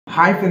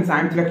Hi friends,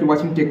 I'm italic, you're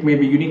watching Tech May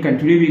Be Unique, and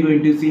today we're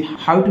going to see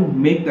how to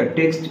make the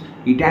text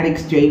italic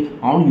stay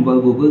on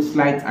your Google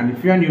Slides. And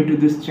if you are new to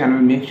this channel,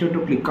 make sure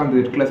to click on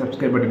the red color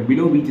subscribe button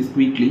below, which is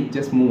quickly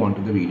just move on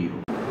to the video.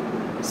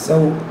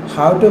 So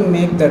how to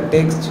make the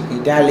text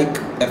italic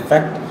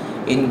effect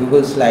in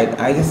Google Slide,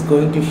 I just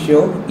going to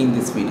show in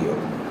this video.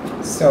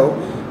 So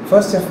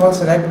first of all,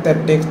 select the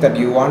text that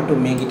you want to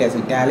make it as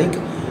italic.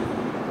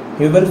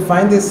 You will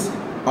find this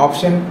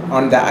option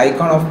on the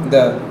icon of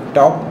the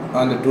top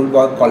on the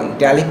toolbar called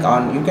italic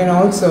on. You can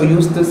also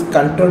use this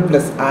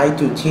Ctrl+I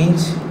to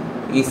change,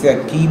 is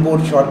a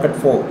keyboard shortcut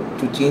for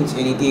to change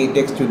any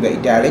text to the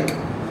italic.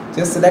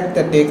 Just select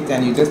the text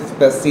and you just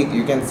press it,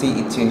 you can see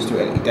it changed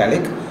to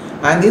italic.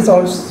 And this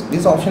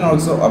option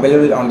also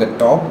available on the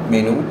top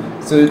menu,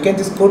 so you can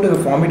just go to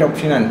the format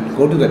option and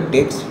go to the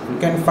text. You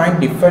can find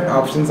different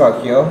options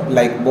are here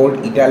like bold,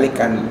 italic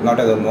and lot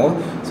other more,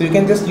 so you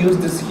can just use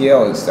this here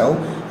also.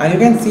 And you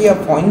can see a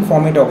point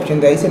format option.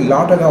 There is a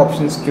lot of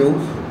options to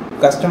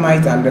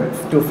customize and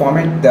to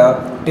format the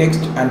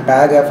text and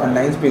paragraph and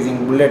line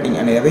spacing, bulleting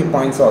and every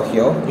points are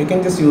here. You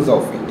can just use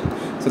of it.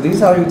 So this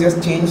is how you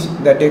just change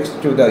the text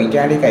to the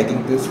italic. I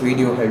think this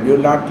video helped you a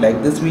lot.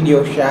 Like this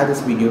video, share this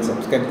video,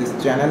 subscribe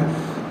this channel.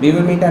 We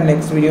will meet our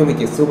next video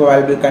with a super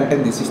valuable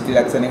content. This is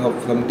Tilak signing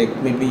off from Tech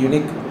May Be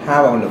Unique.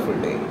 Have a wonderful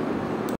day.